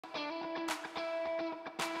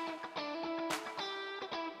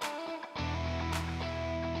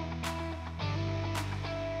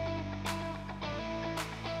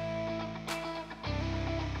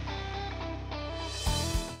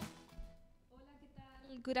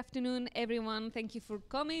Good afternoon, everyone. Thank you for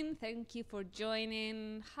coming. Thank you for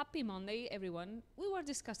joining. Happy Monday, everyone. We were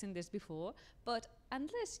discussing this before, but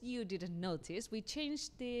unless you didn't notice, we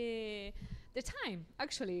changed the time,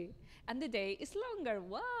 actually. And the day is longer.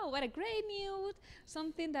 Wow, what a great news.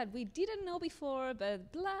 Something that we didn't know before,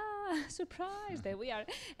 but blah, surprise, there we are.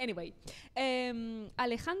 Anyway,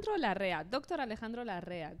 Alejandro Larrea, Dr. Alejandro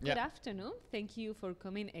Larrea, good afternoon. Thank you for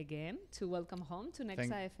coming again to Welcome Home to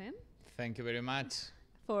Nexa FM. Thank you very much.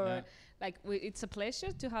 It's a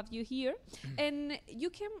pleasure to have you here. And you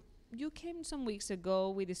came some weeks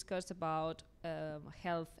ago. We discussed about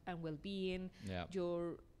health and well-being. Yeah.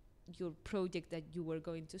 Your project that you were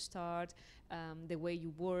going to start, the way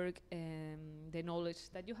you work, and the knowledge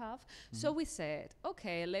that you have. So we said,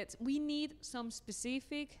 okay, we need some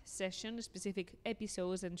specific sessions, specific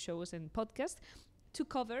episodes and shows and podcasts to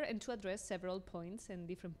cover and to address several points and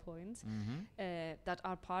different points that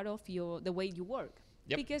are part of the way you work.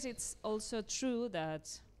 Yep. Because it's also true that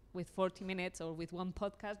with 40 minutes or with one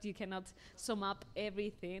podcast, you cannot sum up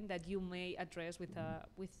everything that you may address with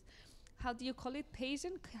how do you call it?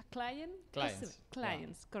 Patient, client? Clients.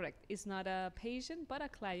 Clients, correct. It's not a patient, but a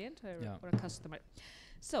client or a customer.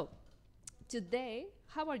 So today,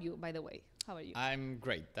 how are you, by the way? How are you? I'm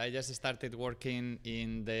great. I just started working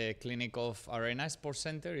in the clinic of Arena Sports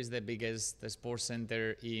Center. It's the biggest sports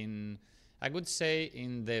center in, I would say,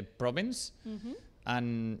 in the province.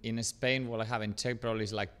 And in Spain, well, I haven't checked, probably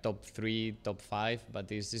it's like top 3, top 5, but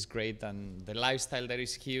this is great. And the lifestyle there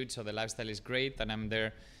is huge, so the lifestyle is great. And I'm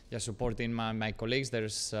there just supporting my colleagues.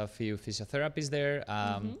 There's a few physiotherapists there,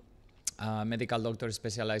 medical doctors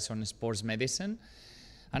specialized on sports medicine.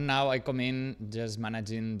 And now I come in just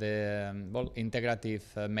managing the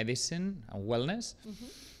integrative medicine and wellness.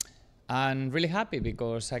 And really happy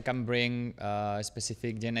because I can bring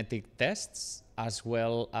specific genetic tests as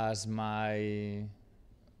well as my...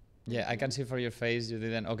 Yeah, I can see for your face you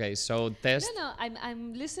didn't... Okay, so test... No,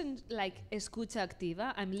 I'm listening like escucha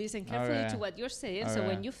activa. I'm listening carefully to what you're saying. So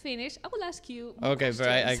when you finish, I will ask you more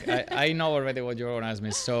questions. But I know already what you're going to ask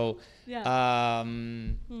me. So, yeah,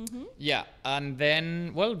 and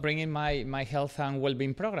then, well, bringing my health and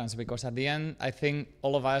well-being programs, because at the end, I think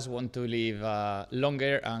all of us want to live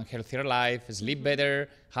longer and healthier life, sleep better,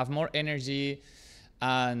 have more energy,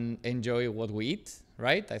 and enjoy what we eat,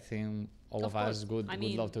 right? I think all of us would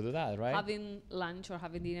love to do that, right? Having lunch or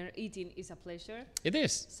having dinner, eating is a pleasure. It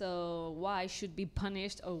is. So why should be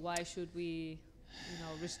punished or why should we,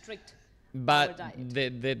 restrict our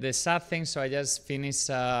diet? The sad thing, so I just finished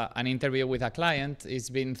an interview with a client. It's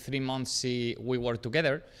been 3 months we worked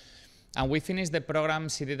together. And we finished the program.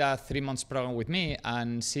 She did a 3-month program with me,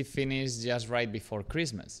 and she finished just right before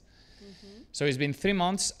Christmas. So it's been 3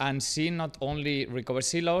 months, and she not only recovered,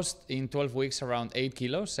 she lost in 12 weeks around 9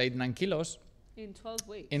 kilos. In 12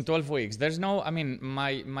 weeks? In 12 weeks. There's no,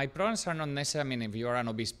 my programs are not necessarily, if you are an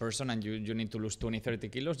obese person and you need to lose 20, 30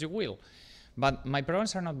 kilos, you will. But my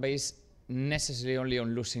programs are not based necessarily only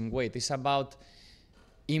on losing weight. It's about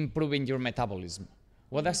improving your metabolism.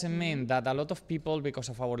 What does it mean? That a lot of people, because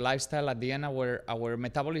of our lifestyle, at the end, our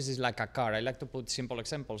metabolism is like a car. I like to put simple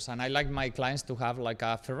examples, and I like my clients to have like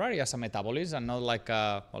a Ferrari as a metabolism, and not like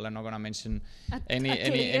a, well, I'm not gonna mention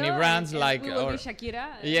any brands like or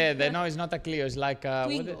Shakira. Yeah, no, it's not a Clio. It's like a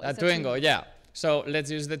Twingo. Yeah. So let's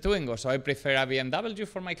use the Twingo. So I prefer a BMW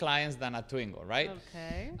for my clients than a Twingo, right?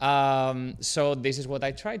 Okay. So this is what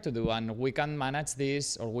I try to do, and we can manage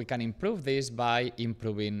this, or we can improve this by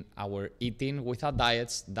improving our eating without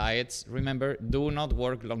diets. Diets, remember, do not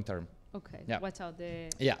work long term. Okay. Yeah. Watch out the...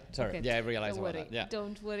 Yeah, sorry. Okay. Yeah, I realized Don't worry. That. Yeah.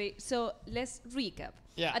 Don't worry. So let's recap.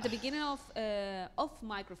 Yeah. At the beginning of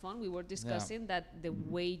microphone, we were discussing that the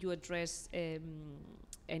way you address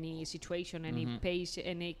any situation, any patient,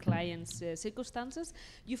 any client's circumstances,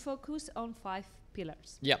 you focus on 5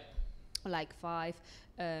 pillars. Yeah. Like 5,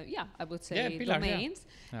 I would say pillars, domains.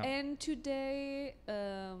 Yeah. And today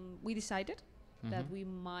we decided that we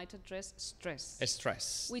might address stress.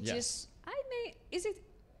 Stress. Which is,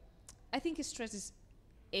 I think stress is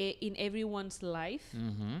in everyone's life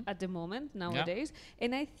at the moment nowadays.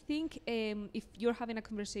 And I think if you're having a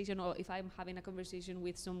conversation, or if I'm having a conversation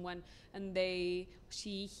with someone and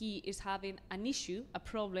he is having an issue, a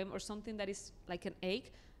problem, or something that is like an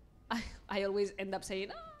ache, I always end up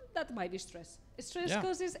saying, that might be stress. Stress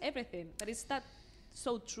causes everything. But is that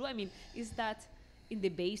so true? I mean, is that in the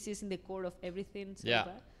basis, in the core of everything? So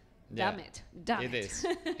damn it. It is.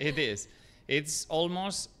 It is. It's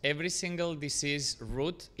almost every single disease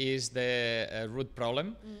root is the root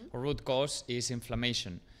problem, or root cause is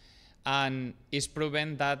inflammation. And it's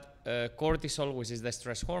proven that cortisol, which is the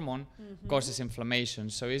stress hormone, causes inflammation.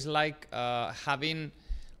 So it's like having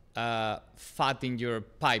fat in your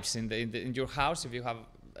pipes in your house, if you have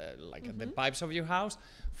the pipes of your house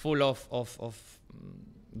full of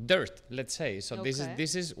dirt, let's say. So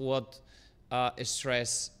this is what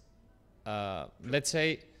stress, let's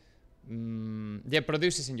say,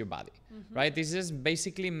 produces in your body, right? This is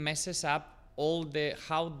basically messes up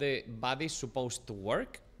how the body is supposed to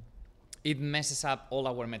work. It messes up all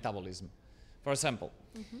our metabolism. For example,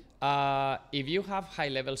 if you have high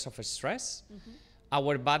levels of stress,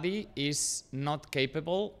 our body is not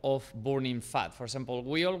capable of burning fat. For example,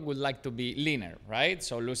 we all would like to be leaner, right?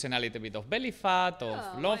 So losing a little bit of belly fat,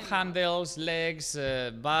 of love handles, legs,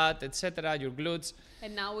 butt, etc., your glutes.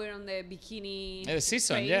 And now we're on the bikini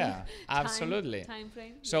season, frame, yeah, absolutely. Time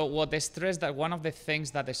frame. So what the stress, that one of the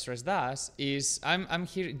things that the stress does is, I'm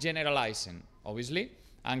here generalizing, obviously,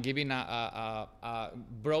 and giving a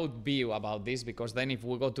broad view about this, because then if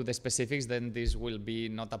we go to the specifics, then this will be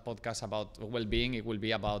not a podcast about well-being, it will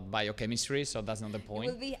be about biochemistry, so that's not the point.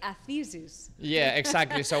 It will be a thesis. Yeah,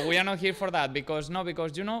 exactly. So we are not here for that, because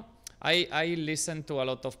you know, I listen to a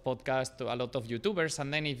lot of podcasts, to a lot of YouTubers,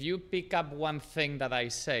 and then if you pick up one thing that I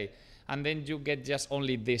say, and then you get just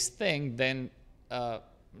only this thing, then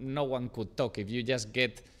no one could talk. If you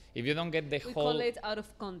don't get the whole... We call it out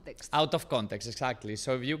of context. Out of context, exactly.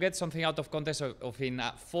 So if you get something out of context of in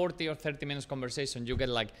a 40 or 30 minutes conversation, you get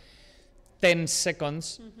like 10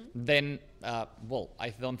 seconds, then, I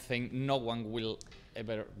don't think no one will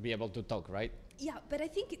ever be able to talk, right? Yeah, but I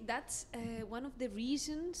think that's one of the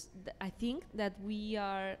reasons that we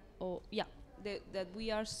are, that we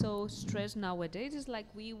are so stressed nowadays. Is like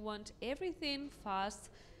we want everything fast,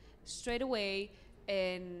 straight away,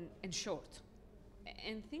 and short.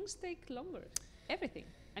 And things take longer. Everything.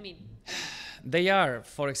 I mean, they are.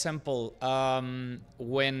 For example,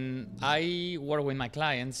 when I work with my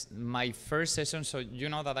clients, my first session, so you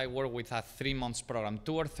know that I work with a 3 months program,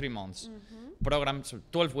 2 or 3 months program, so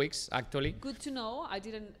 12 weeks actually. Good to know. I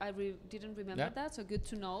didn't remember that, so good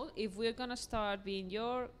to know. If we're gonna start being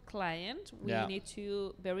your client, we need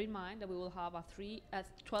to bear in mind that we will have a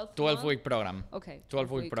 12-week program. Okay.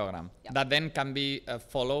 12-week program that then can be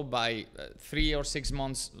followed by 3 or 6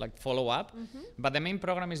 months like follow up. But the main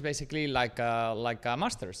program is basically like a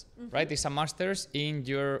master's, right? It's a master's in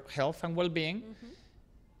your health and well-being,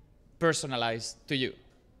 personalized to you,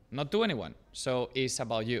 not to anyone. So it's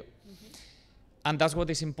about you. And that's what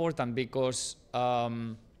is important, because,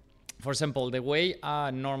 for example, the way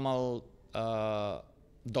a normal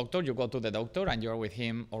doctor, you go to the doctor and you're with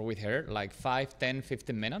him or with her like 5, 10,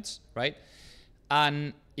 15 minutes, right?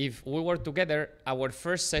 And if we were together, our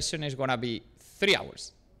first session is gonna be 3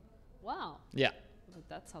 hours. Wow. Yeah. But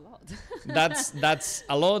that's a lot. that's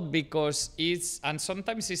a lot, because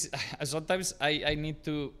sometimes I need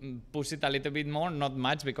to push it a little bit more, not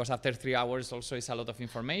much, because after 3 hours also is a lot of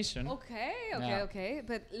information. Okay.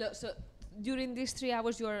 But so during these 3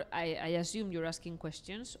 hours, I assume you're asking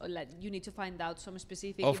questions, or like you need to find out some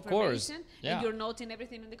specific information. Course, and you're noting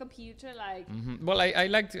everything on the computer, like. Well, I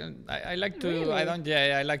like to. Really? I don't.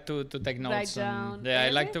 Yeah, I like to take notes. Write down. I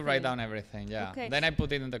like to write down everything. Yeah. Okay. Then I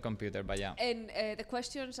put it in the computer. But yeah. And the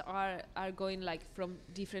questions are going like from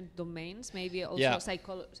different domains, maybe also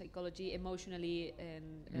psychology, emotionally,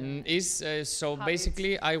 and. So habits.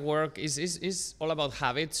 Basically, I work is all about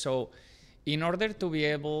habits. So, in order to be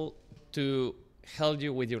able to help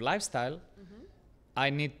you with your lifestyle, I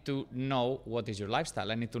need to know what is your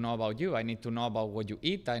lifestyle. I need to know about you. I need to know about what you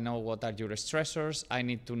eat. I know what are your stressors. I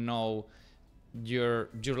need to know your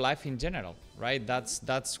life in general, right?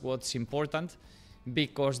 That's what's important,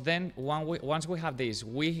 because then once we have this,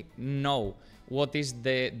 we know what is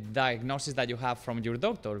the diagnosis that you have from your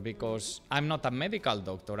doctor, because I'm not a medical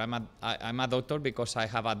doctor. I'm a doctor because I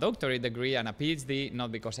have a doctorate degree and a PhD,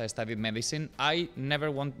 not because I studied medicine.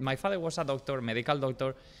 My father was a doctor, medical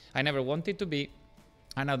doctor. I never wanted to be,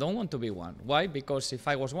 and I don't want to be one. Why? Because if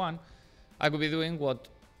I was one, I could be doing what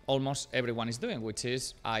almost everyone is doing, which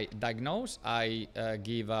is I diagnose, I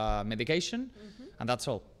give medication, and that's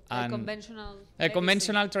all.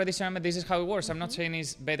 Conventional traditional, this is how it works. I'm not saying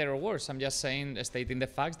it's better or worse. I'm just stating the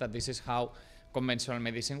facts that this is how conventional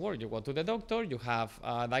medicine works. You go to the doctor, you have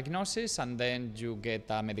a diagnosis, and then you get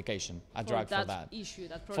a medication, a drug for that issue,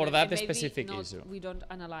 that problem. For that specific issue. We don't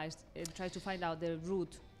analyze and try to find out the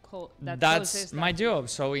root. That's my job.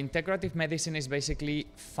 So integrative medicine is basically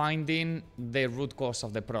finding the root cause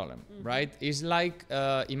of the problem, right? It's like,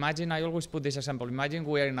 imagine, I always put this example, imagine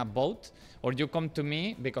we are in a boat, or you come to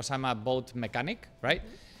me because I'm a boat mechanic, right?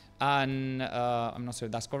 And I'm not sure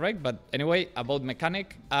if that's correct, but anyway, a boat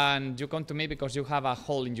mechanic, and you come to me because you have a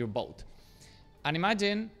hole in your boat. And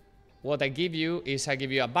imagine what I give you is I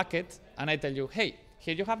give you a bucket, and I tell you, hey,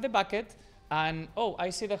 here you have the bucket, and oh, I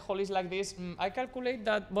see the hole is like this. I calculate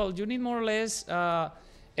that, well, you need more or less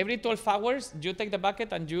every 12 hours, you take the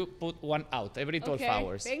bucket and you put one out every 12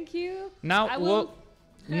 hours. Thank you. Now,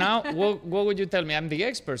 what would you tell me? I'm the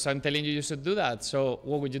expert, so I'm telling you you should do that. So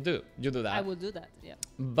what would you do? You do that. I would do that, yeah.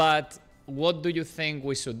 But what do you think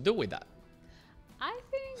we should do with that? I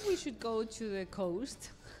think we should go to the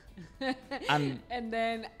coast. And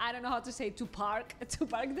then, I don't know how to say, to park the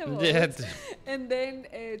boat. Yeah. And then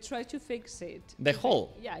try to fix it. The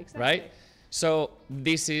hole. Yeah, exactly. Right? So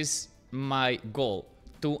this is my goal,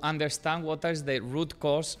 to understand what is the root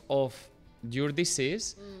cause of your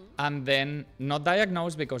disease, and then not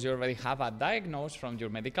diagnose, because you already have a diagnosis from your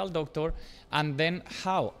medical doctor, and then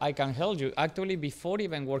how I can help you. Actually, before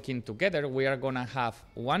even working together, we are gonna have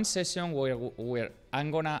one session where we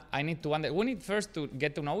need first to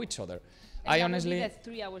get to know each other. And I honestly, would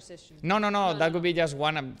be a 3-hour session. No, that would be just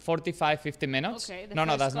 45, 50 minutes. Okay,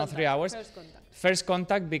 No, that's not 3 hours. First contact. First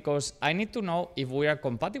contact, because I need to know if we are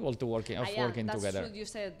compatible to working together. That's true, you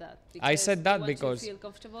said that. I said that you because want to feel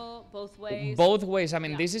comfortable both ways. Both ways. I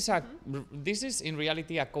mean, this is in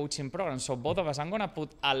reality a coaching program. So both of us, I'm gonna put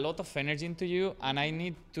a lot of energy into you, and I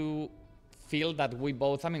need to feel that we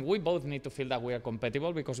both need to feel that we are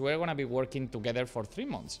compatible, because we're gonna be working together for 3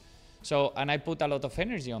 months. So, and I put a lot of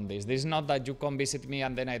energy on this. This is not that you come visit me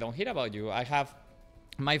and then I don't hear about you. I have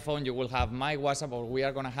my phone, you will have my WhatsApp, or we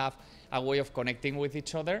are gonna have a way of connecting with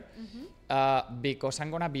each other, because I'm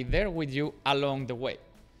gonna be there with you along the way.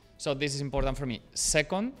 So this is important for me.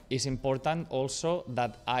 Second, it's important also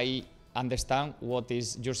that I understand what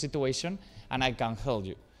is your situation and I can help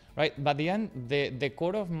you, right? But the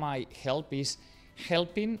core of my help is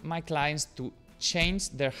helping my clients to change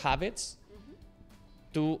their habits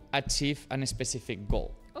to achieve a specific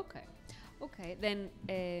goal. Okay. Then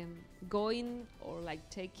going or like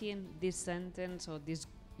taking this sentence or this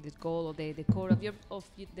goal or the core of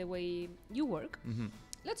the way you work.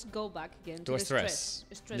 Let's go back again to the stress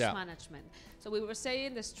management. So we were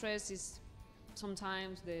saying the stress is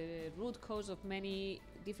sometimes the root cause of many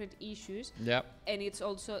different issues. Yeah. And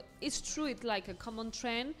it's true, it's like a common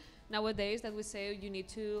trend nowadays that we say you need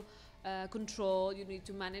to control, you need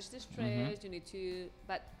to manage the stress, you need to,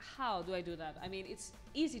 but how do I do that? I mean, it's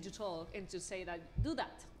easy to talk and to say that, do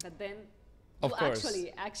that, but then of course.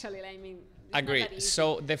 actually, I mean, agree.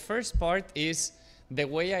 So the first part is the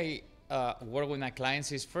way I work with my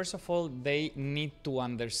clients is, first of all, they need to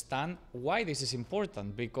understand why this is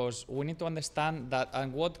important, because we need to understand that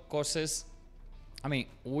and what causes, I mean,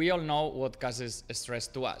 we all know what causes stress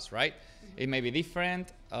to us, right? It may be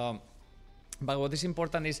different, but what is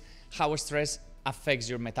important is how stress affects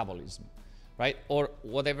your metabolism, right? Or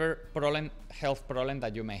whatever health problem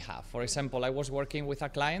that you may have. For example, I was working with a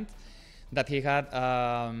client that he had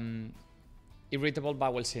irritable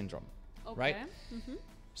bowel syndrome, right?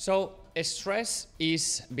 So stress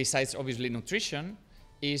is, besides obviously nutrition,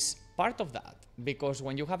 is part of that, because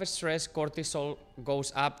when you have stress, cortisol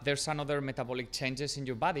goes up, there's another metabolic changes in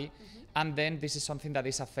your body, and then this is something that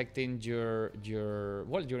is affecting your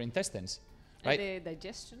intestines. Right?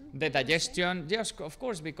 The digestion, yes, of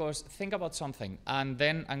course, because think about something, and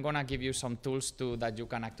then I'm gonna give you some tools that you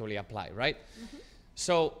can actually apply, right?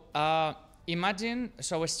 So imagine,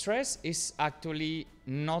 stress is actually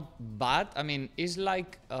not bad. I mean, it's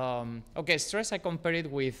like, stress, I compare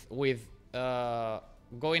it with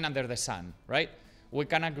going under the sun, right? We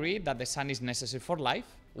can agree that the sun is necessary for life.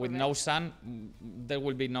 With no sun, there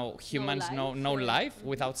will be no humans, no life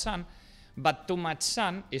without sun. But too much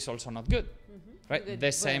sun is also not good, right?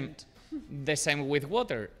 The same with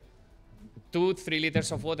water. 2-3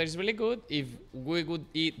 liters of water is really good. If we would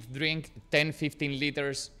drink 10-15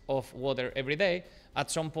 liters of water every day,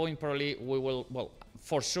 at some point probably we will,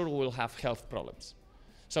 for sure we will have health problems.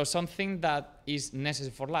 So something that is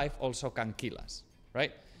necessary for life also can kill us,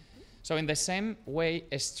 right? So in the same way,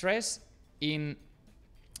 stress in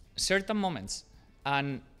certain moments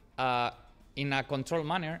and in a controlled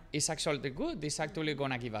manner is actually good. It's actually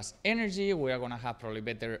going to give us energy. We are going to have probably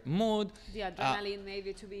better mood. The adrenaline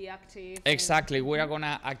maybe to be active. Exactly. We are going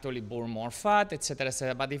to actually burn more fat, etc.,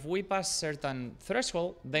 etc. But if we pass certain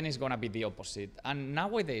threshold, then it's going to be the opposite. And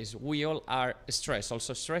nowadays, we all are stressed.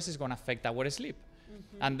 Also, stress is going to affect our sleep.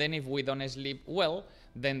 And then if we don't sleep well,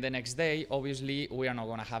 then the next day, obviously, we are not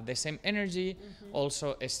going to have the same energy.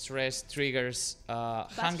 Also, stress triggers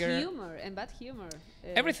hunger. Bad humor.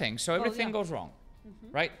 Everything. So everything goes wrong,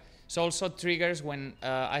 right? So also triggers when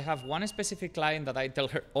I have one specific client that I tell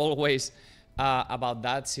her always about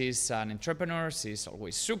that. She's an entrepreneur. She's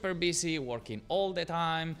always super busy, working all the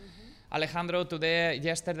time. Alejandro,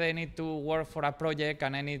 yesterday I need to work for a project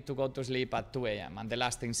and I need to go to sleep at 2 a.m. And the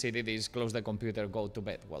last thing she did is close the computer, go to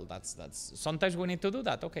bed. Well, that's sometimes we need to do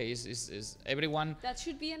that. Okay, is everyone? That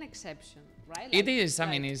should be an exception, right? It is. I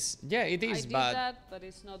mean, it is. I did that, but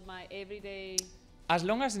it's not my everyday. As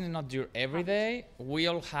long as it's not your everyday, we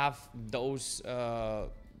all have those.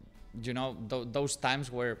 Those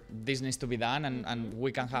times where this needs to be done, and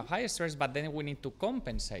we can have high stress, but then we need to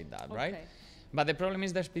compensate that, right? But the problem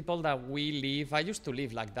is there's people that I used to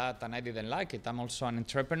live like that and I didn't like it. I'm also an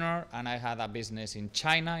entrepreneur and I had a business in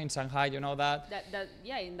China, in Shanghai, you know that?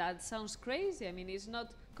 And that sounds crazy. I mean, it's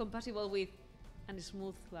not compatible with a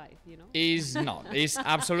smooth life, you know? It's not. It's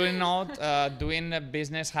absolutely not. Doing a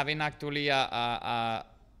business, having actually a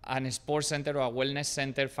sports center or a wellness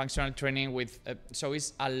center, functional training with, so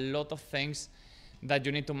it's a lot of things that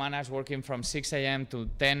you need to manage, working from 6 a.m. to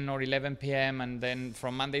 10 or 11 p.m. and then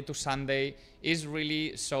from Monday to Sunday is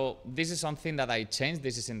really, so this is something that I changed.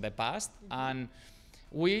 This is in the past. And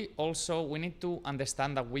we need to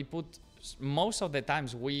understand that most of the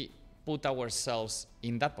times we put ourselves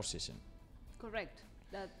in that position. Correct.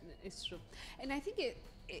 That is true. And I think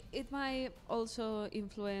it might also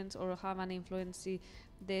influence or have an influence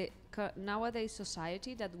the nowadays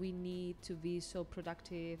society, that we need to be so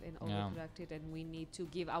productive and overproductive, and we need to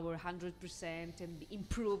give our 100% and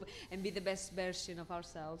improve and be the best version of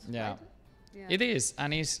ourselves. Yeah. Right? Yeah. It is,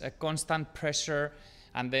 and it's a constant pressure.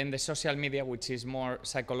 And then the social media, which is more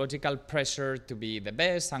psychological pressure to be the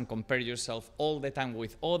best and compare yourself all the time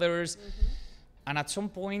with others. And at some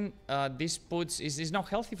point, this is not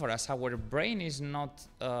healthy for us. Our brain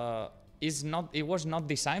it was not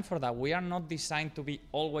designed for that. We are not designed to be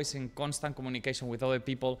always in constant communication with other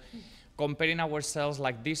people, comparing ourselves,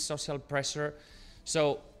 like this social pressure.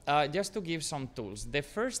 So just to give some tools, the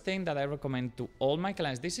first thing that I recommend to all my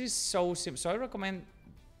clients, this is so simple. So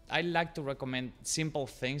I like to recommend simple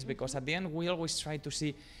things, because at the end we always try to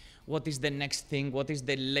see what is the next thing, what is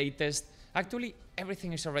the latest. Actually,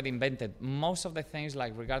 everything is already invented. Most of the things,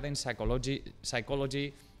 like regarding psychology,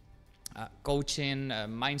 coaching,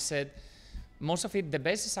 mindset, most of it, the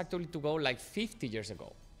best is actually to go like 50 years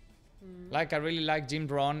ago. Like I really like Jim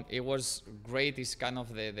Rohn. It was great. He's kind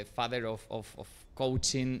of the father of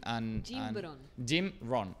coaching and Jim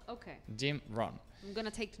Rohn. Okay. Jim Rohn. I'm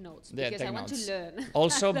gonna take notes because I want to learn.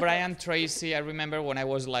 Also, Brian Tracy. I remember when I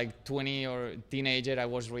was like 20 or teenager, I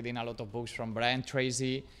was reading a lot of books from Brian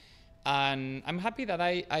Tracy. And I'm happy that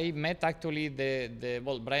I met actually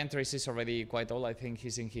well, Brian Tracy is already quite old. I think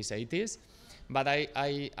he's in his 80s. But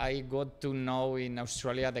I got to know in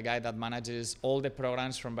Australia the guy that manages all the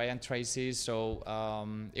programs from Brian Tracy. So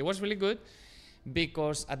it was really good,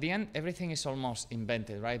 because at the end, everything is almost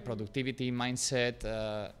invented, right? Productivity, mindset,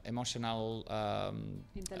 emotional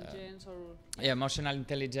intelligence, emotional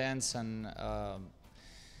intelligence, and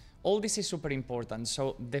all this is super important.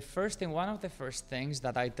 So one of the first things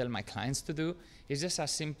that I tell my clients to do is just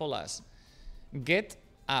as simple as get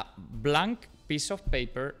a blank piece of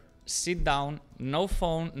paper, sit down, no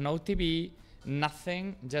phone, no TV,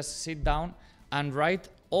 nothing, just sit down and write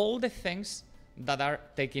all the things that are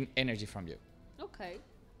taking energy from you. Okay.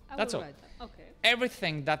 That's all. Write that. Okay.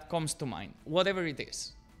 Everything that comes to mind, whatever it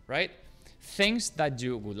is, right? Things that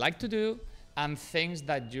you would like to do and things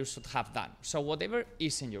that you should have done. So whatever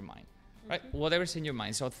is in your mind, right? Whatever's in your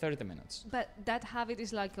mind. So 30 minutes. But that habit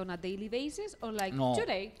is like on a daily basis, or like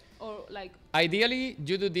today, or like? Ideally,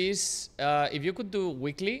 you do this, if you could do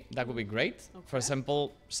weekly, that would be great. Okay. For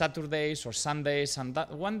example, Saturdays or Sundays, and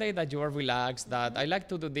that one day that you are relaxed, that I like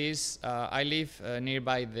to do this. I live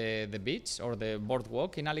nearby the beach or the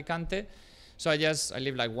boardwalk in Alicante. So I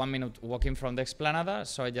live like 1 minute walking from the Explanada.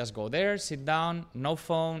 So I just go there, sit down, no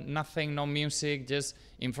phone, nothing, no music, just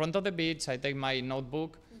in front of the beach. I take my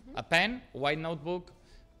notebook, a pen, white notebook,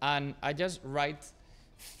 and I just write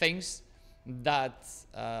things that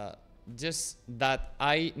that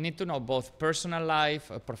I need to know, both personal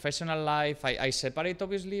life, professional life. I separate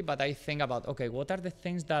obviously, but I think about, okay, what are the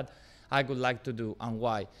things that I would like to do and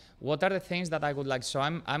why? What are the things that I would like? So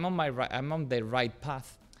I'm on the right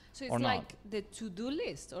path. So it's like the to-do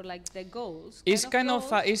list, or like the goals? It's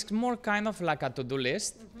it's more kind of like a to-do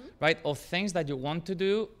list, right? Of things that you want to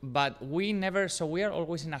do, but we are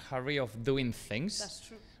always in a hurry of doing things. That's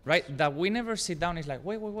true. Right? That we never sit down. It's like,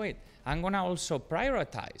 wait. I'm gonna also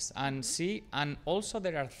prioritize and see, and also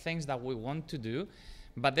there are things that we want to do,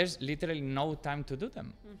 but there's literally no time to do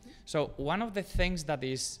them. So one of the things that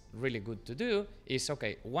is really good to do is,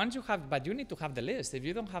 okay, once you have, but you need to have the list. If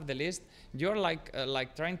you don't have the list, you're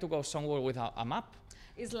like trying to go somewhere without a map.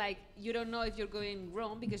 It's like you don't know if you're going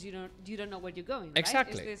wrong because you don't know where you're going.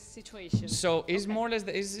 Exactly. Right? It's this situation. So it's more or less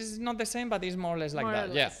it's not the same, but it's more or less like More that.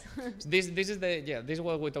 or Yeah. less. This is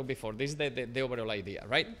what we talked before. This is the overall idea,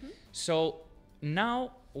 right? So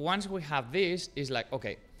now once we have this, is like,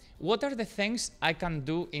 okay, what are the things I can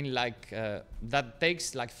do in like that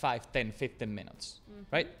takes like 5, 10, 15 minutes,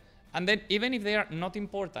 right? And then even if they are not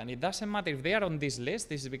important, it doesn't matter if they are on this list.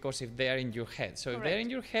 This is because if they are in your head. So if they're in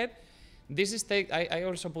your head, this is I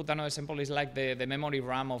also put another example, is like the memory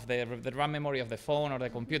RAM of the RAM memory of the phone or the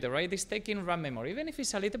computer, right? It's taking RAM memory, even if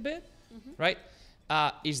it's a little bit, right?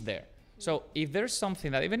 Is there. So if there's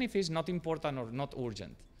something that, even if it's not important or not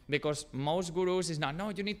urgent, because most gurus is now, no,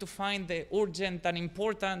 you need to find the urgent and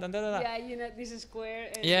important and da da da. Yeah, you know, this is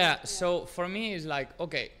square. Yeah, so for me it's like,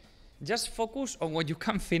 okay, just focus on what you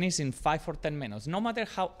can finish in 5 or 10 minutes, no matter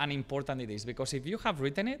how unimportant it is, because if you have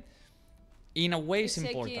written it, in a way it's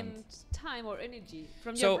important. Taking time or energy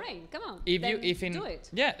from your brain. Come on, do it.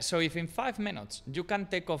 Yeah, so if in 5 minutes you can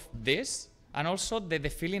take off this, and also the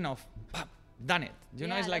feeling of, done it. You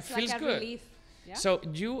know, it's like, feels good. Relief. Yeah? So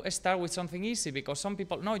you start with something easy, because some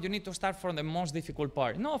people, no, you need to start from the most difficult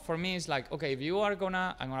part. No, for me it's like, okay, if you are I'm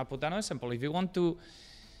gonna put another example. If you want to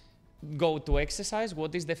go to exercise,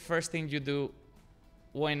 what is the first thing you do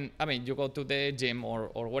when, you go to the gym or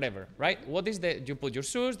whatever, right? What is you put your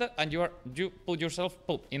shoes and you put yourself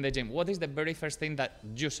in the gym. What is the very first thing that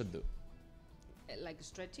you should do? Like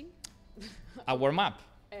stretching? A warm up.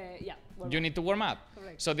 Yeah. You need to warm up.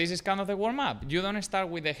 Correct. So this is kind of the warm up. You don't start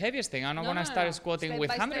with the heaviest thing. I'm not going to start squatting Step with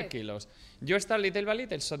by 100 step. kilos. You start little by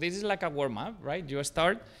little. So this is like a warm up, right? You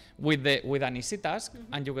start with an easy task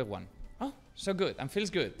and you get one. Oh, so good, and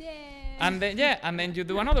feels good. Yeah. And then you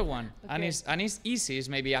do another one, Okay. and it's easy. It's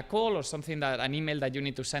maybe a call or something, an email that you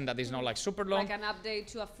need to send that is not like super long. Like an update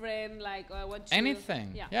to a friend, like I want to.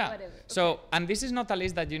 Anything. Yeah. Whatever. So, and this is not a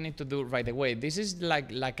list that you need to do right away. This is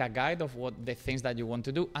like a guide of what the things that you want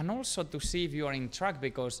to do, and also to see if you are in track,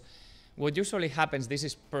 because what usually happens, this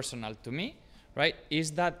is personal to me, right?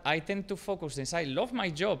 Is that I tend to focus, since I love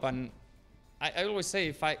my job, and I always say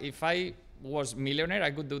if I was millionaire,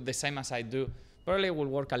 I could do the same as I do. Probably I will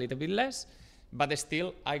work a little bit less, but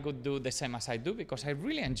still I could do the same as I do, because I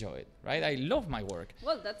really enjoy it, right? I love my work.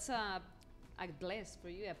 Well, that's a bless for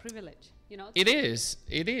you, a privilege, you know. It is.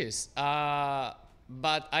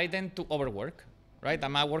 But I tend to overwork, right?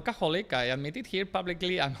 I'm a workaholic. I admit it here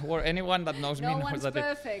publicly. Anyone that knows me knows that. No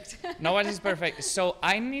one's perfect. No one is perfect. So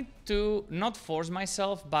I need to not force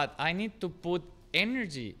myself, but I need to put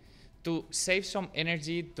energy, to save some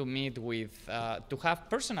energy to meet with, to have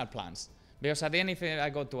personal plans. Because at the end, if I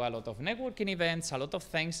go to a lot of networking events, a lot of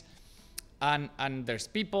things, and there's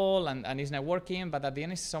people, and it's networking, but at the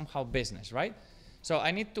end it's somehow business, right? So I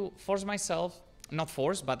need to force myself, not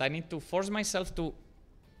force, but I need to force myself to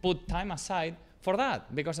put time aside for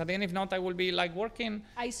that. Because at the end, if not, I will be like working.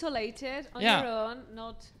 Isolated on your own,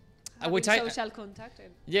 not having social contact.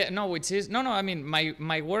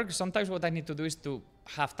 My work, sometimes what I need to do is to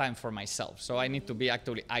have time for myself. So I need to be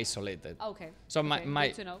actually isolated. Okay. So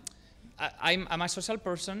good to know. I'm a social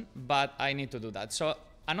person, but I need to do that. So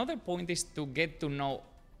another point is to get to know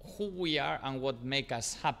who we are and what makes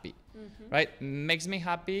us happy, right? Makes me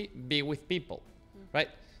happy be with people, right?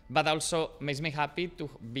 But also makes me happy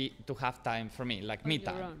to have time for me, like me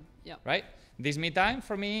time, right? This me time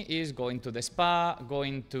for me is going to the spa,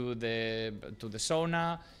 going to the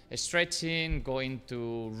sauna, stretching, going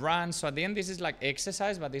to run. So at the end, this is like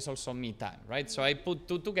exercise, but it's also me time, right? So I put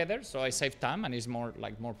two together, so I save time and it's more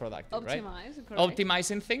productive, right?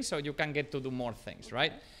 Optimizing things so you can get to do more things,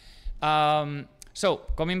 right? So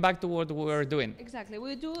coming back to what we were doing. Exactly,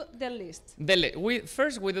 we do the list.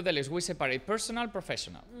 First we do the list. We separate personal,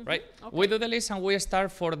 professional, right? Okay. We do the list and we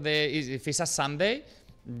start if it's a Sunday,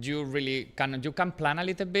 you can plan a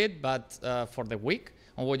little bit, but for the week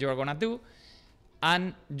on what you're gonna do.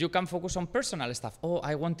 And you can focus on personal stuff. Oh,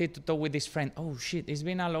 I wanted to talk with this friend. Oh shit, it's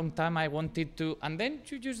been a long time. I wanted to, and then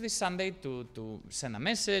you use this Sunday to send a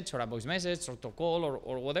message or a voice message or to call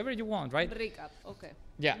or whatever you want, right? Recap, okay.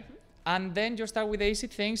 Yeah. And then you start with the easy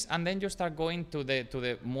things, and then you start going to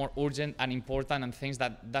the more urgent and important and things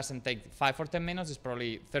that doesn't take 5 or 10 minutes. It's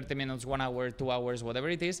probably 30 minutes, 1 hour, 2 hours, whatever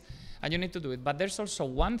it is, and you need to do it. But there's also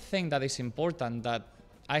one thing that is important that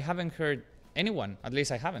I haven't heard anyone, at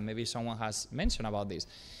least I haven't, maybe someone has mentioned about this.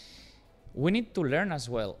 We need to learn as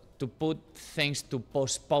well to put things, to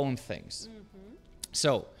postpone things.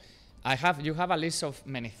 So you have a list of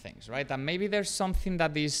many things, right? And maybe there's something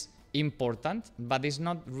that is important, but it's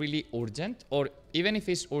not really urgent, or even if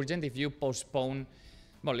it's urgent, if you postpone,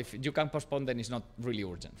 well, if you can postpone, then it's not really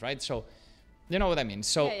urgent, right? So, you know what I mean?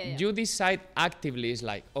 So you decide actively, is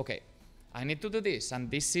like, okay, I need to do this, and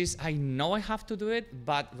this is, I know I have to do it,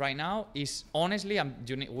 but right now is honestly,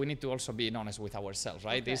 we need to also be honest with ourselves,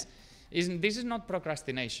 right? Okay. This is not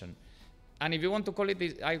procrastination. And if you want to call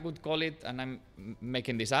it, I would call it, and I'm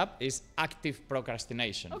making this up, is active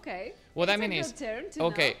procrastination. Okay. What I mean is,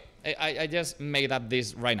 okay, I just made up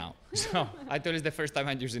this right now. So I told you it's the first time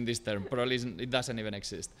I'm using this term. Probably it doesn't even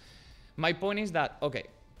exist. My point is that, okay,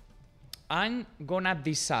 I'm gonna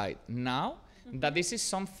decide now that this is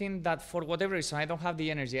something that for whatever reason, I don't have the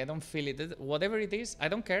energy, I don't feel it, whatever it is, I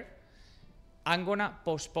don't care. I'm gonna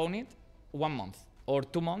postpone it 1 month or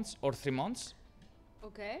 2 months or 3 months.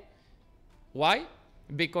 Okay. Why?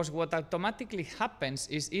 Because what automatically happens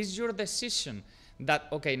is your decision that,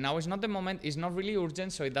 okay, now is not the moment, it's not really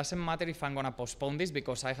urgent, so it doesn't matter if I'm gonna postpone this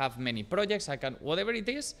because I have many projects, I can, whatever it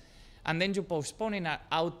is, and then you postpone it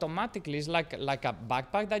automatically. It's like a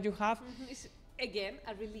backpack that you have. It's, again,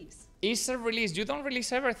 a release. It's a release. You don't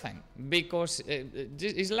release everything because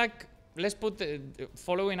it's like, let's put,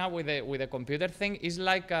 following up with the computer thing, is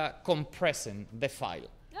like compressing the file,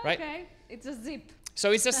 right? Okay, it's a zip.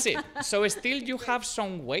 So it's a zip. So still you have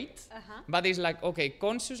some weight, but it's like, okay,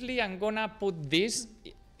 consciously I'm gonna put this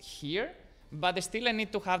here, but still I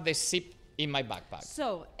need to have the zip in my backpack.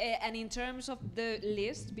 So, and in terms of the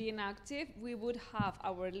list being active, we would have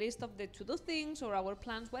our list of the to-do things or our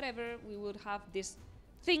plans, whatever. We would have this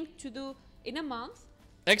thing to do in a month.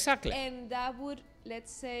 Exactly. And that would,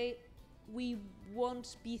 let's say, we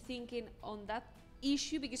won't be thinking on that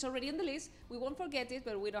issue because already on the list, we won't forget it,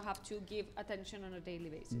 but we don't have to give attention on a daily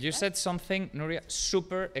basis. You said something, Nuria,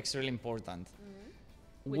 super extremely important.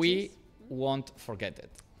 We won't forget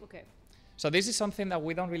it. Okay. So this is something that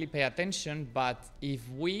we don't really pay attention, but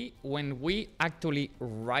when we actually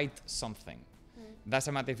write something,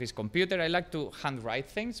 doesn't matter if it's computer, I like to handwrite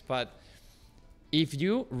things, but if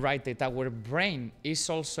you write it, our brain is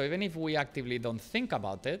also, even if we actively don't think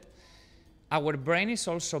about it, our brain is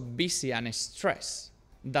also busy and stressed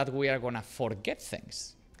that we are gonna forget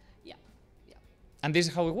things. Yeah, yeah. And this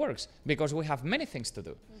is how it works, because we have many things to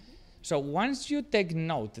do. So once you take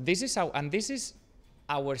note, this is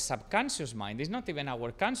our subconscious mind. It's not even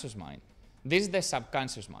our conscious mind. This is the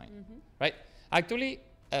subconscious mind, right? Actually,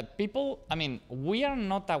 people, I mean, we are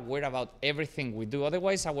not aware about everything we do.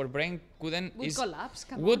 Otherwise, our brain would collapse.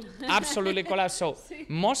 Would absolutely collapse. So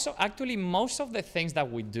most of the things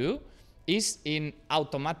that we do is in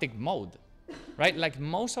automatic mode, right? Like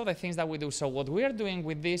most of the things that we do. So what we are doing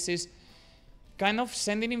with this is kind of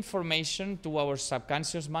sending information to our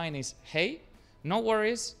subconscious mind is, hey, no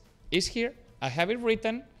worries, it's here, I have it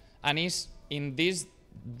written, and it's in this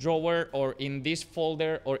drawer or in this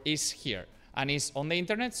folder or is here. And it's on the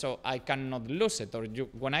internet, so I cannot lose it. Or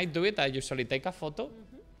when I do it, I usually take a photo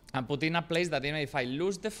and put it in a place that even if I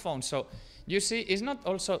lose the phone. So you see, it's not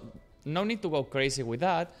also, no need to go crazy with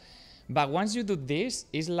that. But once you do this,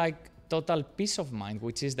 it's like total peace of mind,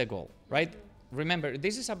 which is the goal, right? Remember,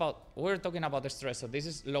 this is about, we're talking about the stress, so this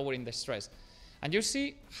is lowering the stress. And you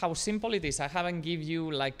see how simple it is. I haven't given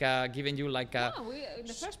you like a... No,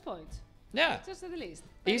 the first point. Yeah. It's just the list.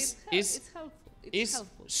 It's helpful. It's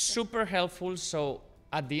helpful. Super helpful. So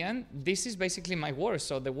at the end, this is basically my work.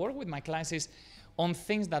 So the work with my clients is on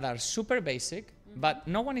things that are super basic, but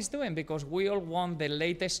no one is doing because we all want the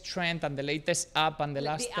latest trend and the latest app and the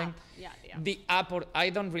last thing. The app, or I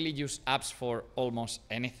don't really use apps for almost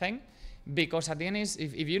anything because at the end is,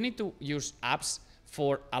 if you need to use apps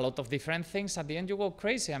for a lot of different things, at the end you go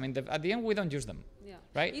crazy. I mean, at the end we don't use them,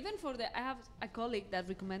 right? Even for I have a colleague that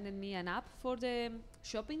recommended me an app for the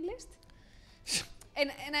shopping list.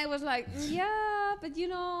 And I was like, yeah, but you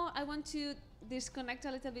know, I want to disconnect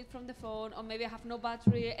a little bit from the phone, or maybe I have no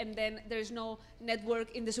battery, and then there's no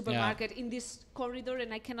network in the supermarket in this corridor,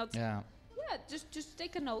 and I cannot. Just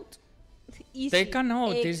take a note. Easy. Take a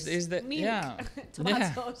note. Eggs, is the milk,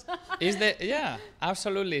 tomatoes. Is the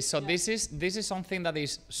absolutely. So this is something that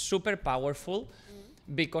is super powerful.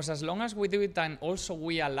 Because as long as we do it and also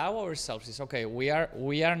we allow ourselves, it's okay, we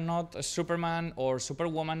are not a Superman or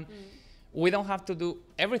Superwoman. We don't have to do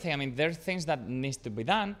everything. I mean, there are things that needs to be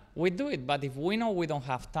done. We do it. But if we know we don't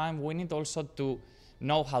have time, we need also to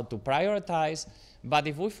know how to prioritize. But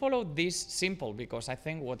if we follow this simple, because I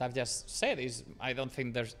think what I've just said is, I don't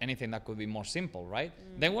think there's anything that could be more simple, right?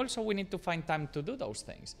 Then also we need to find time to do those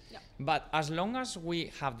things. But as long as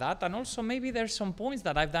we have that, and also maybe there's some points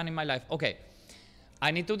that I've done in my life. Okay, I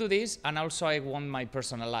need to do this, and also I want my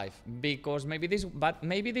personal life, because maybe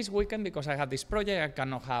this weekend, because I have this project, I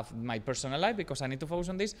cannot have my personal life because I need to focus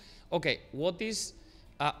on this. Okay, what is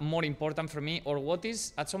more important for me, or what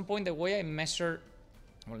is at some point the way I measure,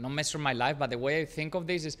 well, not measure my life, but the way I think of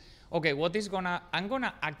this is, okay, I'm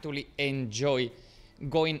gonna actually enjoy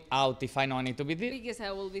going out if I know I need to be there. Because I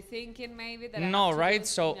will be thinking maybe that no, right?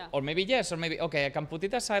 So, or maybe yes, or maybe, okay, I can put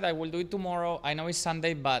it aside, I will do it tomorrow, I know it's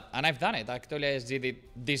Sunday, and I've done it. Actually, I just did it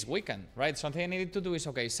this weekend, right? Something I needed to do is,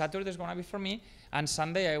 okay, Saturday is gonna be for me, and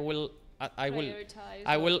Sunday I will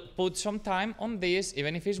put some time on this,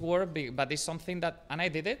 even if it's work, but it's something that, and I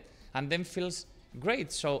did it, and then feels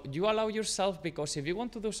great. So you allow yourself, because if you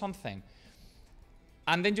want to do something,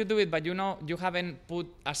 and then you do it, but you know you haven't put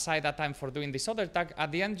aside that time for doing this other task,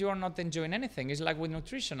 at the end you are not enjoying anything. It's like with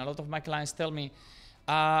nutrition. A lot of my clients tell me,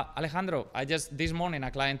 Alejandro, this morning a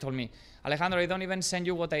client told me, Alejandro, I don't even send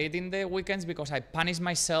you what I eat in the weekends because I punish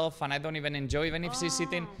myself and I don't even enjoy, even if she's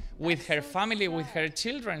sitting with her family, with her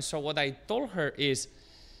children. So what I told her is,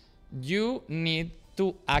 you need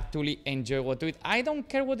to actually enjoy what you eat. I don't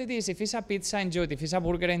care what it is. If it's a pizza, enjoy it. If it's a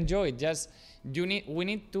burger, enjoy it. We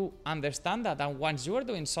need to understand that. And once you are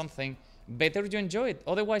doing something, better you enjoy it.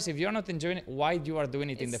 Otherwise, if you're not enjoying it, why you are doing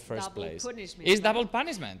it in the first place? It's double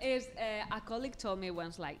punishment. A colleague told me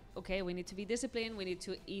once, like, okay, we need to be disciplined, we need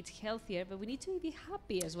to eat healthier, but we need to be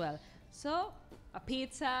happy as well. So a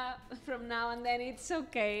pizza from now and then, it's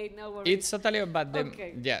okay, no worries. It's totally, but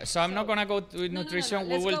yeah. So I'm not gonna go to nutrition.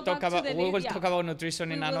 No. We will talk about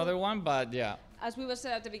nutrition in another one, but yeah. As we were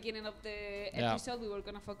said at the beginning of the episode, we were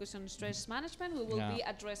gonna focus on stress management. We will be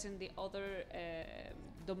addressing the other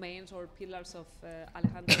domains or pillars of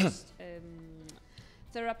Alejandro's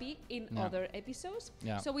therapy in other episodes.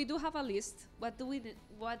 So we do have a list. What do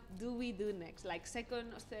we do next? Like second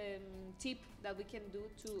tip that we can do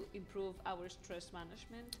to improve our stress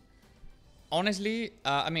management? Honestly,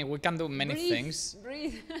 I mean, we can do many things.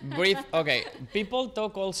 Breathe. Okay. People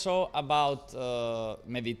talk also about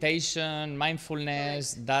meditation,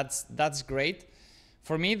 mindfulness. Right. That's great.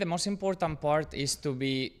 For me, the most important part is to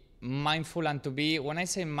be mindful, and when I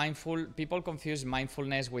say mindful, people confuse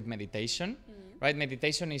mindfulness with meditation. Right?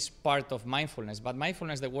 Meditation is part of mindfulness, but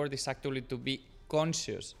mindfulness, the word is actually to be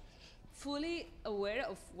conscious. Fully aware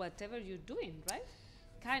of whatever you're doing, right?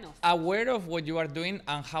 Kind of. Aware of what you are doing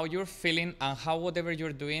and how you're feeling, and how whatever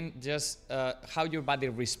you're doing, just how your body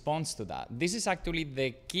responds to that. This is actually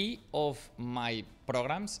the key of my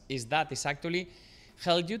programs, is actually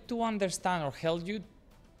help you to understand, or help you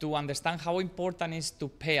to understand how important it is to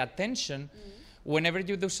pay attention whenever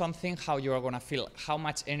you do something, how you are going to feel, how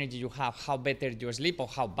much energy you have, how better you sleep, or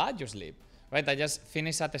how bad you sleep, right? I just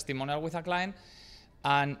finished a testimonial with a client,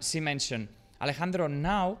 and she mentioned, Alejandro,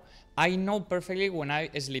 now I know perfectly when I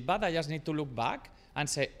sleep bad, I just need to look back and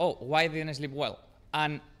say, oh, why didn't I sleep well?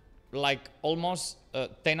 And like almost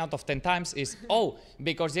 10 out of 10 times is, oh,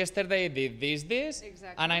 because yesterday I did this,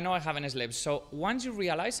 exactly. And I know I haven't slept. So once you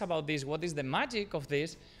realize about this, what is the magic of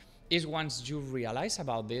this, is once you realize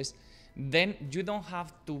about this, then you don't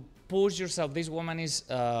have to push yourself. This woman is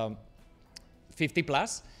 50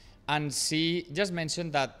 plus, and she just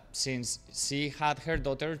mentioned that since she had her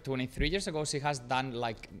daughter 23 years ago, she has done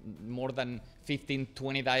like more than 15,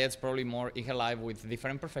 20 diets, probably more in her life, with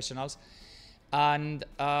different professionals. And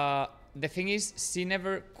the thing is, she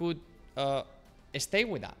never could stay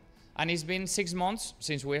with that. And it's been 6 months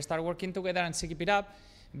since we started working together, and she keep it up,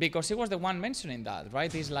 because she was the one mentioning that,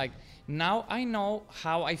 right? It's like, now I know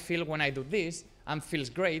how I feel when I do this, and feels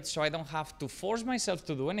great, so I don't have to force myself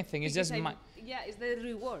to do anything. It's just it's the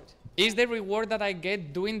reward. It's the reward that I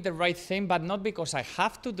get doing the right thing, but not because I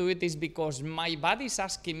have to do it. It's because my body is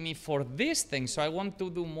asking me for this thing, so I want to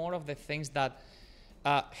do more of the things that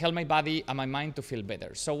help my body and my mind to feel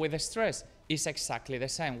better. So with the stress, it's exactly the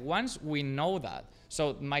same. Once we know that,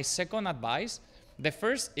 so my second advice, the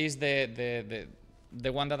first is the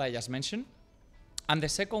one that I just mentioned, and the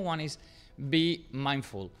second one is be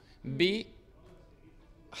mindful.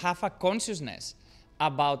 Have a consciousness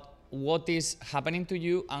about what is happening to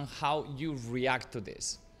you and how you react to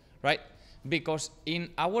this, right? Because in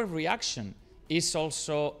our reaction is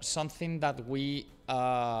also something that we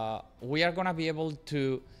are going to be able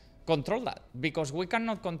to control that, because we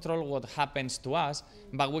cannot control what happens to us,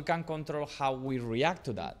 but we can control how we react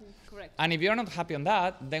to that. Correct. And if you're not happy on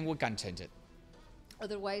that, then we can change it.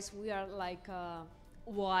 Otherwise, we are like a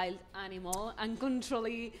wild animal,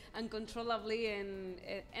 uncontrollably,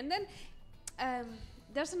 and then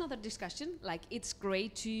there's another discussion. Like, it's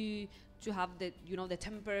great to to have the, you know, the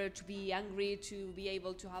temper, to be angry, to be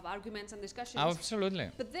able to have arguments and discussions.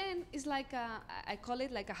 Absolutely. But then it's like I call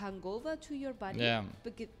it like a hangover to your body. Yeah.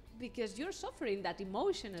 Because you're suffering that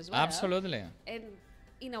emotion as well. Absolutely. And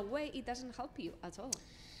in a way, it doesn't help you at all.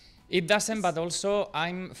 It doesn't, but also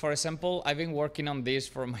for example, I've been working on this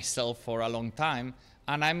for myself for a long time,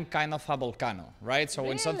 and I'm kind of a volcano, right? So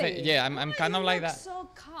when something, yeah, I'm kind of like that. So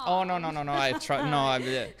calm. Oh, no, I try, no,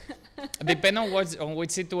 depend on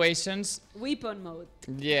which situations. Weapon mode.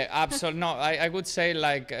 Yeah, absolutely. No, I would say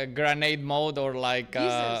like grenade mode, or like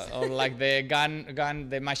the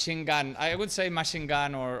machine gun. I would say machine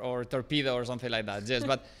gun or torpedo or something like that. Yes,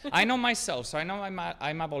 but I know myself, so I know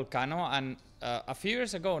I'm a volcano, and a few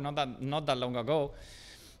years ago, not that long ago,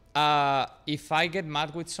 if I get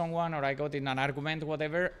mad with someone or I got in an argument,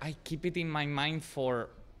 whatever, I keep it in my mind for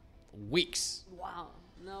weeks. Wow.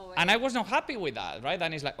 No way. And I was not happy with that, right?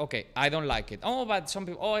 And it's like, okay, I don't like it. Oh, but some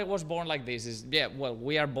people, I was born like this. Yeah, well,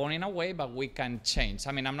 we are born in a way, but we can change.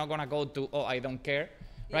 I mean, I'm not going to go to, I don't care,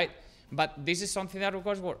 right? But this is something that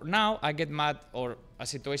requires work. Now I get mad, or a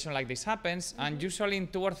situation like this happens, and usually in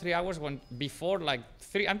 2 or 3 hours, I'm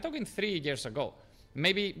talking 3 years ago,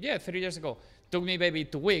 maybe, 3 years ago, took me maybe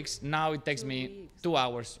 2 weeks. Now it takes me 2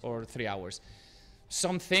 hours or 3 hours.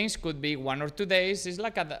 Some things could be 1 or 2 days. It's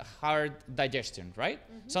like a hard digestion, right?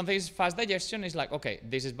 Some things fast digestion is like, okay,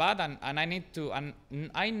 this is bad, and I need to, and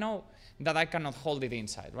I know that I cannot hold it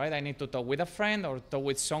inside, right? I need to talk with a friend or talk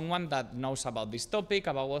with someone that knows about this topic,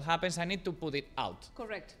 about what happens. I need to put it out.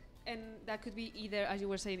 Correct. And that could be either, as you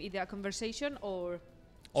were saying, either a conversation or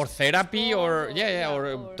therapy, or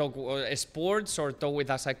talk sports, or talk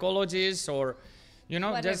with a psychologist, or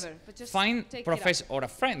whatever, just find profession or a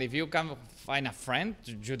friend. If you can find a friend,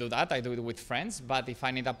 you do that. I do it with friends. But if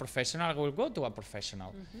I need a professional, I will go to a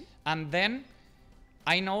professional. And then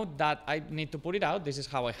I know that I need to put it out. This is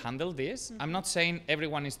how I handle this. I'm not saying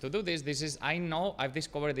everyone needs to do this. I know I've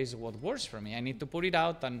discovered this is what works for me. I need to put it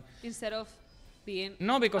out, and instead of being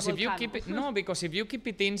because if you keep it because if you keep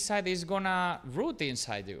it inside, it's gonna root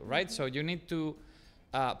inside you, right? So you need to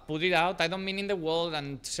put it out. I don't mean in the world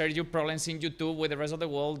and share your problems in YouTube with the rest of the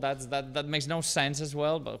world. That makes no sense as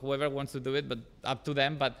well. But whoever wants to do it, but up to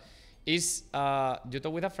them. But is you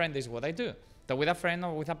talk with a friend. This is what I do. Talk with a friend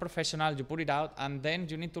or with a professional. You put it out, and then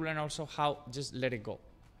you need to learn also how just let it go.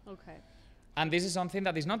 Okay. And this is something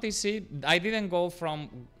that is not easy. I didn't go from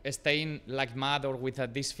staying like mad or with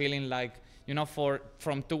this feeling like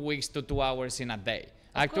from 2 weeks to 2 hours in a day.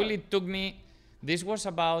 Actually, it took me. This was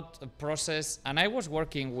about a process, and I was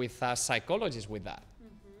working with a psychologist with that,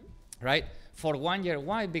 right? For 1 year.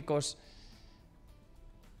 Why? Because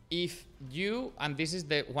if you, and this is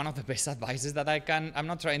one of the best advices that I'm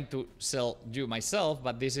not trying to sell you myself,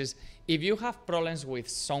 but this is, if you have problems with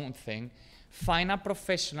something, find a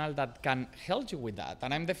professional that can help you with that.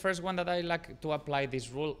 And I'm the first one that I like to apply this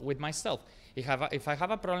rule with myself. If I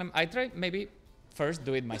have a problem, I try maybe first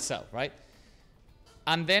do it myself, right?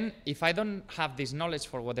 And then if I don't have this knowledge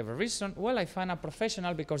for whatever reason, well, I find a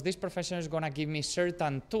professional, because this professional is going to give me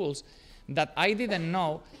certain tools that I didn't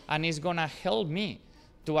know, and is going to help me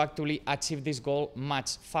to actually achieve this goal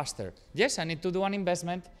much faster. Yes, I need to do an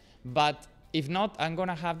investment, but if not, I'm going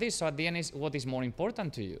to have this. So at the end is what is more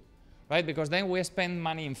important to you, right? Because then we spend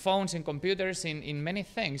money in phones, in computers, in many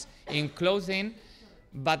things, in clothing,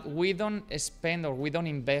 but we don't spend or we don't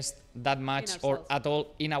invest that much or at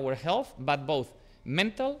all in our health, but both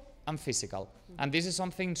mental and physical. And this is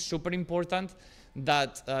something super important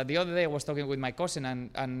that the other day I was talking with my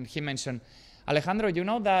cousin, and he mentioned, Alejandro, you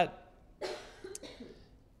know that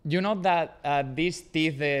these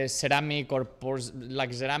teeth, the ceramic or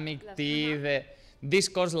ceramic teeth, this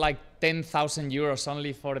costs like 10,000 euros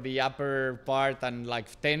only for the upper part, and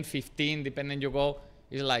like 10, 15, depending you go.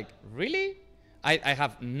 It's like, really? I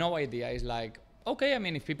have no idea. It's like, okay, I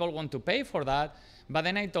mean, if people want to pay for that. But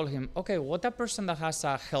then I told him, okay, what a person that has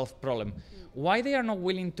a health problem, why they are not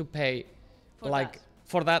willing to pay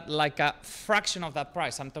for that, like a fraction of that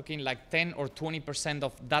price? I'm talking like 10 or 20%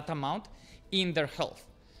 of that amount in their health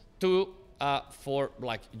for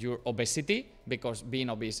like your obesity, because being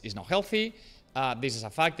obese is not healthy. This is a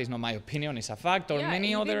fact. It's not my opinion. It's a fact. Or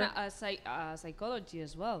many other. Psychology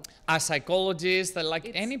as well. A psychologist, like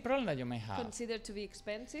it's any problem that you may have. Considered to be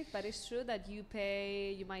expensive, but it's true that you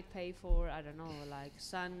might pay for, I don't know, like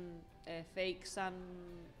fake sun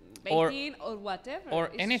bathing or whatever. Or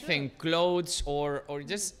it's anything, true. Clothes or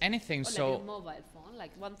just anything. Or like a mobile phone,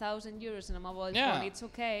 like 1,000 euros in a mobile phone. It's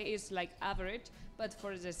okay. It's like average, but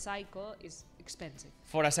for the psycho, it's expensive.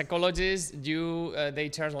 For a psychologist, they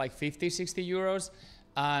charge like 50, 60 euros,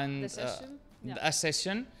 and the session? a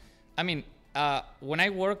session. I mean, when I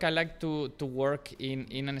work, I like to work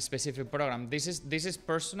in a specific program. This is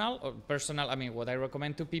personal, I mean, what I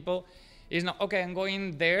recommend to people is not, okay, I'm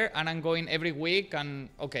going there and I'm going every week. And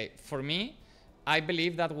okay, for me, I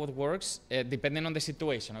believe that what works, depending on the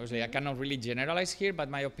situation, obviously I cannot really generalize here, but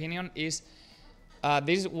my opinion is,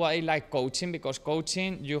 this is why I like coaching, because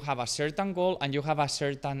coaching, you have a certain goal and you have a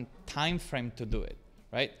certain time frame to do it,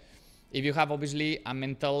 right? If you have obviously a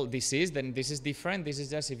mental disease, then this is different. This is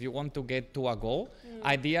just if you want to get to a goal,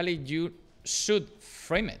 ideally you should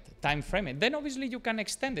time frame it. Then obviously you can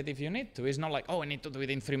extend it if you need to. It's not like, oh, I need to do it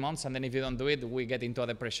in 3 months, and then if you don't do it, we get into a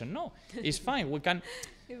depression. No, it's fine. We can,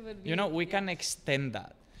 we can extend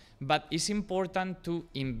that. But it's important to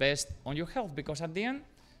invest on your health, because at the end,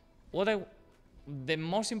 the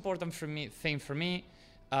most important thing for me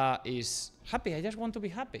is happy. I just want to be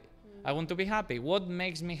happy. I want to be happy. What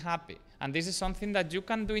makes me happy? And this is something that you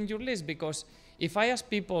can do in your list, because if I ask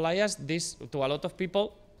this to a lot of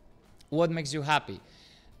people, what makes you happy?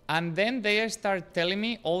 And then they start telling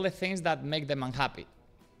me all the things that make them unhappy.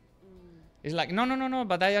 It's like, no,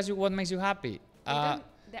 but I ask you what makes you happy. I'm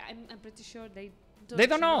pretty sure they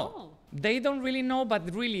don't know. They don't really know,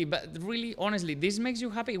 but really, honestly, this makes you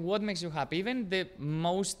happy. What makes you happy? Even the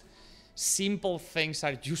most simple things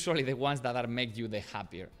are usually the ones that make you the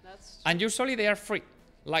happier. And usually they are free.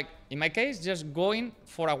 Like in my case, just going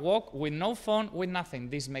for a walk with no phone, with nothing,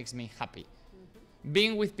 this makes me happy.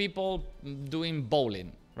 Being with people, doing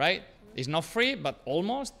bowling, right? It's not free, but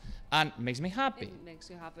almost, and makes me happy. It makes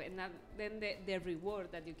you happy, and then the reward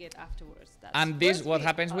that you get afterwards. And this, what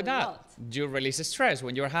happens with that? You release stress.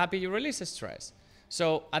 When you're happy, you release stress.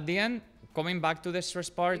 So at the end, coming back to the stress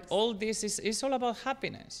part, all this is all about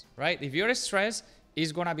happiness, right? If you're stressed,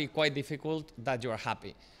 it's gonna be quite difficult that you're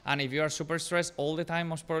happy. And if you are super stressed all the time,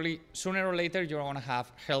 most probably sooner or later, you're gonna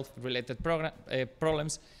have health-related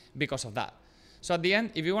problems because of that. So at the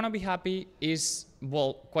end, if you wanna be happy, it's,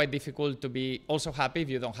 well, quite difficult to be also happy if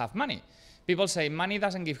you don't have money. People say money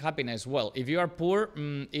doesn't give happiness. Well, if you are poor,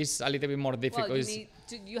 it's a little bit more difficult.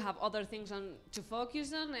 Well, you have other things to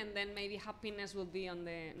focus on, and then maybe happiness will be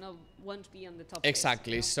won't be on the top.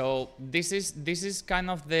 Exactly. List, So this is kind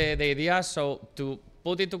of the idea. So to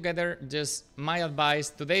put it together, just my advice.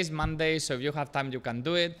 Today is Monday, so if you have time, you can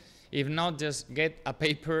do it. If not, just get a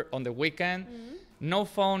paper on the weekend. No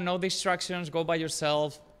phone, no distractions. Go by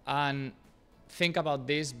yourself and think about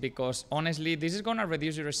this, because honestly, this is gonna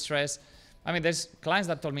reduce your stress. I mean, there's clients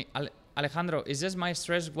that told me, Alejandro, it's just my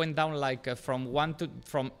stress went down like from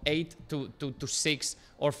 8 to 6,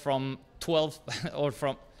 or from 12, or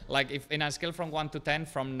from like if in a scale from 1 to 10,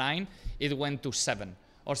 from 9, it went to 7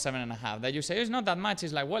 or 7.5. That you say it's not that much.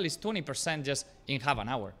 It's like, well, it's 20% just in half an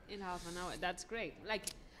hour. In half an hour, that's great. Like,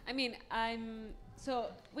 I mean, so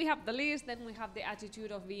we have the list, then we have the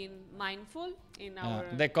attitude of being mindful in our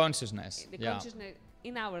the consciousness. The consciousness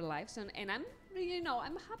in our lives, and I'm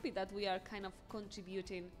I'm happy that we are kind of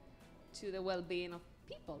contributing to the well-being of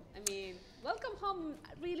people. I mean, Welcome Home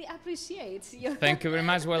really appreciates you. Thank you very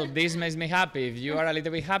much. Well, this makes me happy. If you are a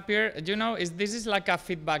little bit happier, this is like a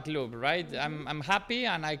feedback loop, right? I'm happy,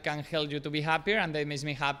 and I can help you to be happier, and that makes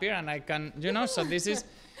me happier, and I can, so this is,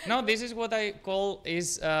 this is what I call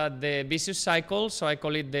is the vicious cycle. So I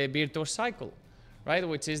call it the virtuous cycle, right?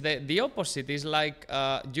 Which is the opposite. It's like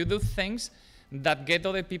you do things that get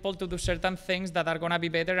other people to do certain things that are gonna be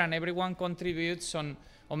better, and everyone contributes on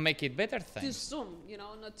make it better things. To zoom,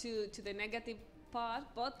 not to the negative part,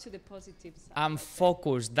 but to the positive side. And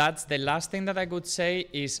focus. That's the last thing that I could say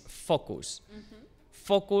is focus.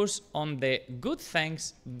 Focus on the good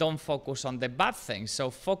things. Don't focus on the bad things. So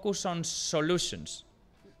focus on solutions.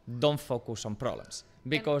 Don't focus on problems.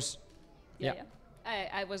 Because,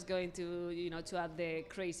 I was going to, to add the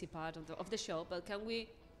crazy part of the show, but can we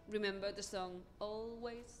remember the song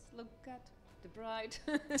 "Always Look at the Bright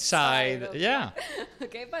Side"? Yeah.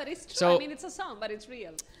 Okay, but it's true. So, I mean, it's a song, but it's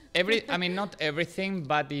real. Not everything,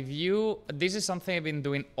 but this is something I've been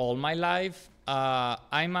doing all my life.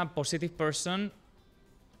 I'm a positive person,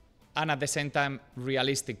 and at the same time,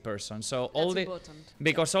 realistic person. So That's important.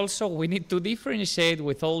 Because also we need to differentiate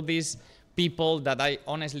with all these people that I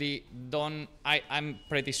honestly don't. I'm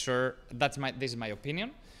pretty sure this is my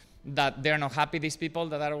opinion, that they're not happy. These people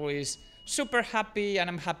that are always super happy, and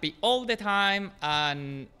I'm happy all the time,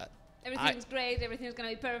 and everything's great, everything's gonna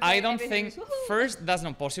be perfect. I don't think, first, that's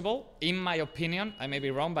not possible. In my opinion, I may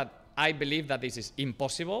be wrong, but I believe that this is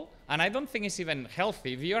impossible, and I don't think it's even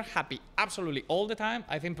healthy. If you're happy absolutely all the time,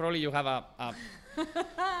 I think probably you have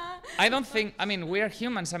I don't think, we are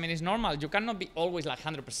humans. It's normal. You cannot be always like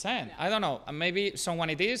 100%. I don't know. Maybe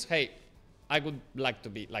someone it is, hey, I would like to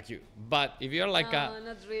be like you. But if you're like no,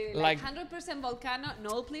 not really. Like 100% volcano,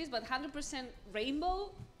 no please, but 100%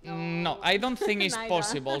 rainbow? No, I don't think it's Neither.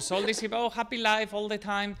 possible. So all these people, oh, happy life all the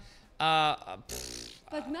time. But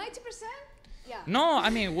 90%? Yeah. No, I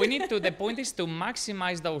mean, we need to, the point is to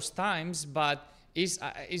maximize those times, but is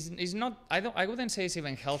not, I wouldn't say it's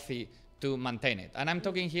even healthy to maintain it. And I'm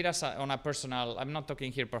talking here on a personal, I'm not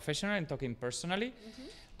talking here professionally, I'm talking personally.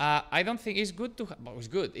 I don't think it's good to, well, it's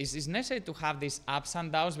good. It's necessary to have these ups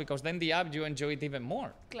and downs, because then the up, you enjoy it even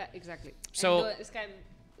more. Exactly. So it's kind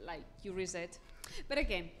of like you reset. But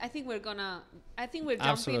again, I think we're jumping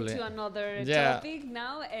Absolutely. to another Yeah. topic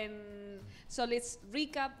now, and so let's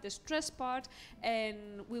recap the stress part,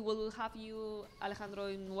 and we will have you, Alejandro,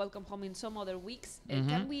 in Welcome Home in some other weeks.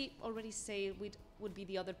 Can we already say which would be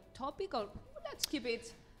the other topic, or let's keep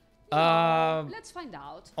it? Let's find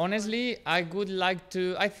out. Honestly, I would like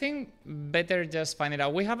to, I think better just find it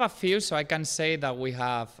out. We have a few, so I can say that we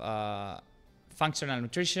have functional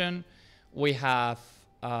nutrition, we have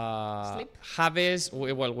Sleep. habits,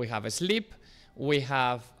 we have sleep, we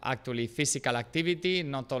have actually physical activity,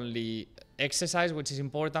 not only exercise, which is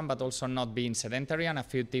important, but also not being sedentary, and a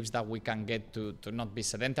few tips that we can get to not be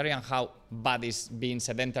sedentary, and how bad is being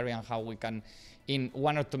sedentary, and how we can, in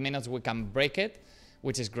 1 or 2 minutes, we can break it,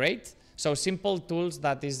 which is great. So simple tools,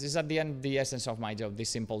 that is at the end the essence of my job, these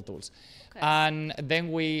simple tools. Okay. And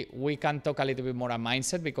then we can talk a little bit more on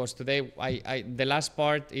mindset, because today the last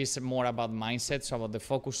part is more about mindset, so about the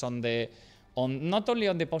focus on not only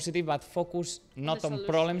on the positive, but focus not on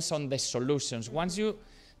problems, on the solutions. Once you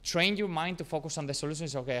train your mind to focus on the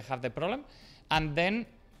solutions, okay, I have the problem, and then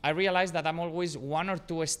I realize that I'm always 1 or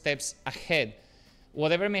 2 steps ahead.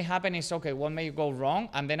 Whatever may happen is, okay, what may go wrong,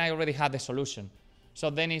 and then I already have the solution. So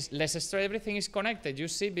then it's less stress, everything is connected, you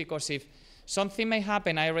see, because if something may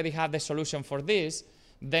happen, I already have the solution for this,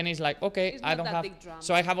 then it's like, okay, I don't have,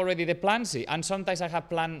 so I have already the plan C, and sometimes I have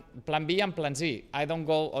plan B and plan C. I don't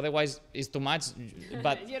go, otherwise it's too much,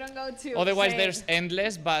 but you don't go too otherwise there's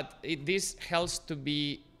endless, but this helps to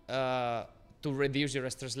be, to reduce your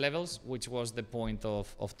stress levels, which was the point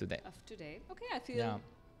of today. Okay, I feel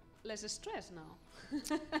less stress now.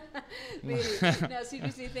 Really. No,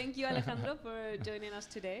 seriously, thank you, Alejandro, for joining us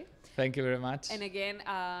today. Thank you very much. And again,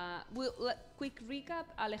 quick recap,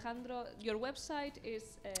 Alejandro, your website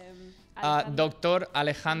is Dr.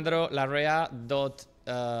 Alejandro Larrea.es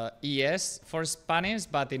for Spanish,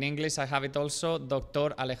 but in English I have it also,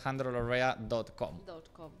 dralejandrolarrea.com.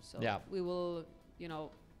 So we will,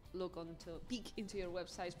 peek into your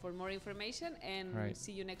website for more information, and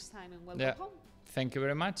see you next time, and welcome home. Thank you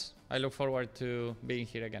very much. I look forward to being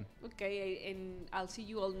here again. Okay, and I'll see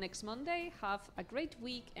you all next Monday. Have a great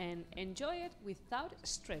week and enjoy it without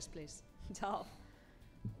stress, please. Ciao.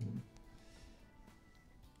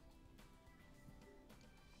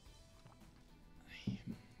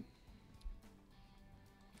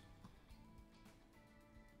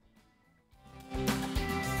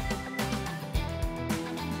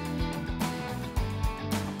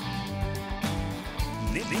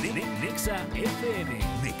 Nexa FM.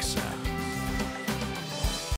 Nexa.